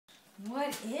What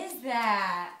is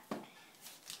that?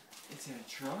 Is it a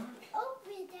truck?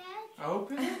 Open that.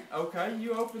 Open it? Okay,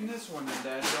 you open this one and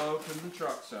Daddy will open the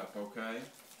trucks up, okay?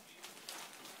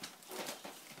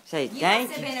 Say You must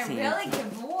thank have you, been a Santa. really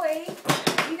good boy.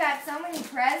 You got so many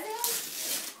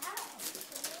presents.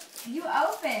 You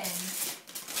opened.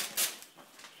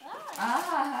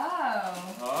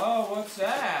 Oh. Oh, what's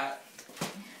that?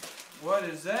 What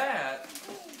is that?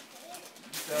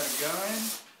 Is that a gun?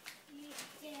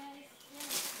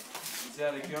 Is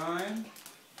that a gun?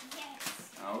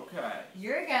 Yes. Okay.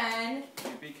 Your gun.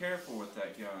 You be careful with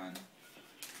that gun.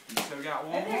 You still got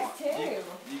one Oh, there's more.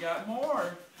 two. You got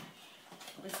more.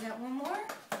 Was that one more?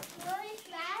 What is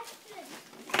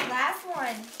that? Last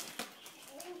one.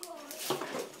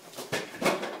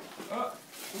 Oh,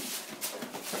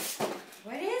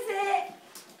 What is it?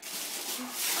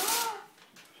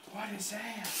 what is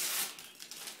that?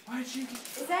 What did you get?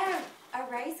 Is that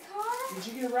a race car? Did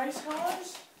you get race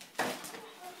cars?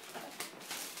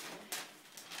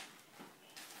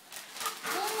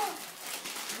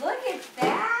 Look at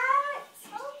that.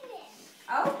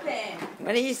 Open. Open.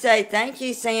 What do you say? Thank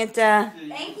you, Santa.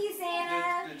 Thank you,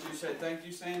 Santa. Did you say thank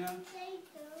you, Santa? Thank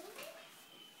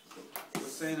you.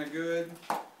 Was Santa good?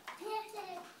 Yes,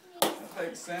 I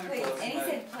think Santa Please. Claus And he made,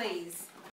 said please.